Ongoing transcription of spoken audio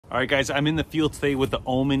All right, guys, I'm in the field today with the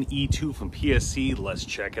Omen E2 from PSE. Let's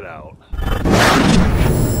check it out.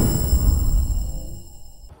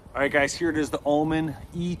 All right, guys, here it is, the Omen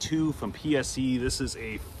E2 from PSE. This is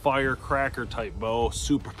a firecracker type bow,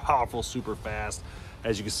 super powerful, super fast.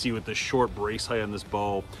 As you can see with the short brace height on this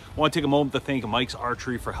bow. I want to take a moment to thank Mike's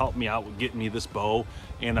Archery for helping me out with getting me this bow.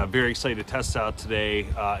 And I'm very excited to test it out today.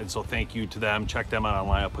 And so thank you to them. Check them out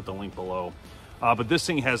online. I'll put the link below. But this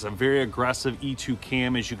thing has a very aggressive E2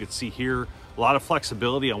 cam, as you can see here. A lot of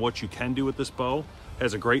flexibility on what you can do with this bow. It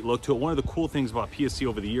has a great look to it. One of the cool things about PSE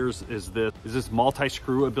over the years is this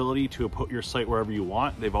multi-screw ability to put your sight wherever you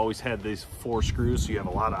want. They've always had these 4 screws, so you have a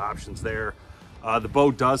lot of options there. The bow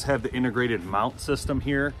does have the integrated mount system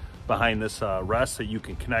here behind this rest that you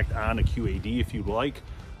can connect on a QAD if you'd like.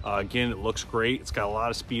 Again, it looks great. It's got a lot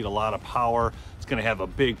of speed, a lot of power. It's going to have a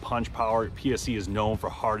big punch power. PSE is known for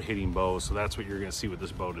hard-hitting bows, so that's what you're going to see with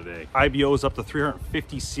this bow today. IBO is up to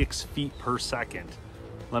 356 feet per second.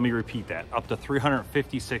 Let me repeat that, up to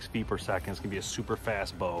 356 feet per second. It's going to be a super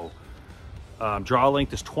fast bow. Draw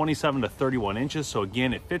length is 27 to 31 inches. So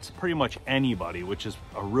again, it fits pretty much anybody, which is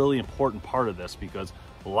a really important part of this because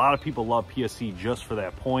a lot of people love PSE just for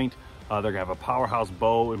that point. They're gonna have a powerhouse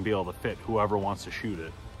bow and be able to fit whoever wants to shoot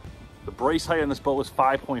it. The brace height on this bow is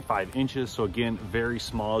 5.5 inches. So again, very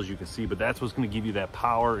small as you can see, but that's what's gonna give you that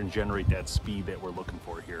power and generate that speed that we're looking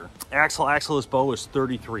for here. Axle of this bow is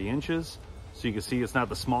 33 inches. So you can see it's not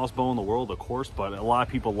the smallest bow in the world, of course, but a lot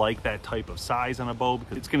of people like that type of size on a bow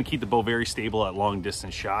because it's going to keep the bow very stable at long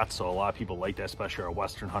distance shots. So a lot of people like that, especially our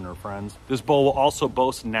Western hunter friends. This bow will also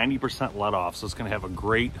boast 90% let off. So it's going to have a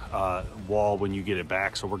great wall when you get it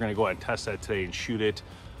back. So we're going to go ahead and test that today and shoot it.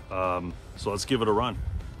 So let's give it a run.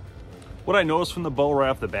 What I noticed from the bow right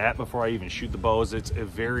off the bat before I even shoot the bow is it's a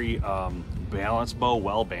very balanced bow,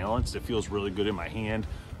 well balanced. It feels really good in my hand.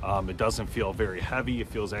 It doesn't feel very heavy. It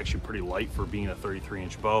feels actually pretty light for being a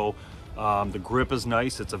 33-inch bow. The grip is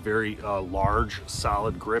nice. It's a very large,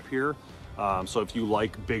 solid grip here. So if you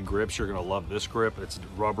like big grips, you're gonna love this grip. It's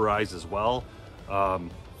rubberized as well.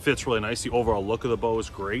 Fits really nice. The overall look of the bow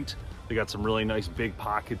is great. They got some really nice big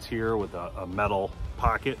pockets here with a metal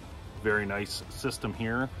pocket. Very nice system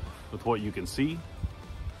here with what you can see.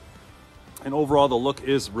 And overall, the look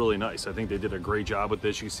is really nice. I think they did a great job with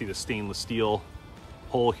this. You see the stainless steel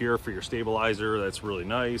hole here for your stabilizer. That's really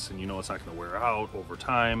nice, and you know it's not going to wear out over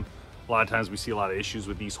time. A lot of times we see a lot of issues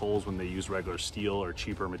with these holes when they use regular steel or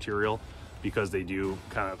cheaper material because they do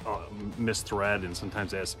kind of misthread, and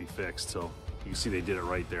sometimes it has to be fixed. So you can see they did it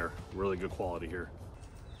right there. Really good quality here.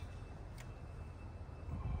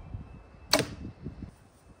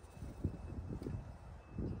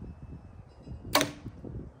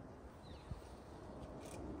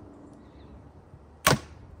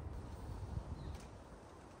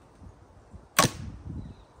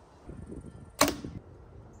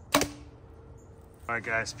 All right,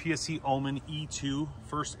 guys, PSE Omen E2,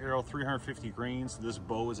 first arrow, 350 grains. This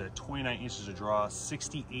bow is at 29 inches of draw,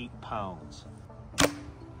 68 pounds.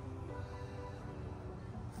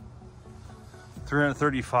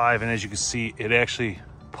 335, and as you can see, it actually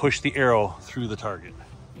pushed the arrow through the target.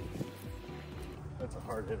 That's a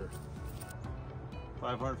hard hitter.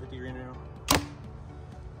 550 grain arrow.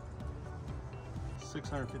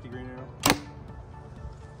 650 grain arrow.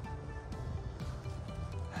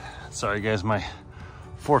 Sorry, guys, my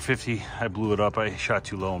 450, I blew it up. I shot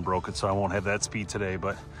too low and broke it, so I won't have that speed today,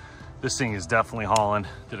 but this thing is definitely hauling.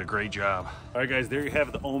 Did a great job. All right, guys, there you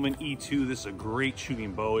have the Omen E2. This is a great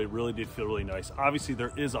shooting bow. It really did feel really nice. Obviously,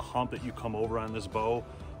 there is a hump that you come over on this bow.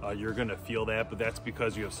 You're gonna feel that, but that's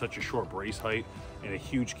because you have such a short brace height and a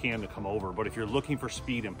huge cam to come over. But if you're looking for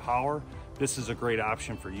speed and power, this is a great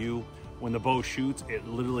option for you. When the bow shoots, it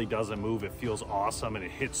literally doesn't move. It feels awesome, and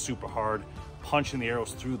it hits super hard, punching the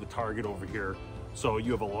arrows through the target over here. So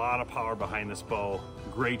you have a lot of power behind this bow.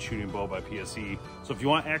 Great shooting bow by PSE. So if you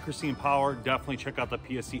want accuracy and power, definitely check out the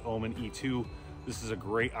PSE Omen E2. This is a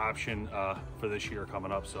great option for this year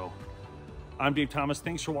coming up. So I'm Dave Thomas.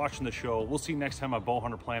 Thanks for watching the show. We'll see you next time on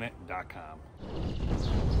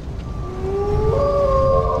bowhunterplanet.com.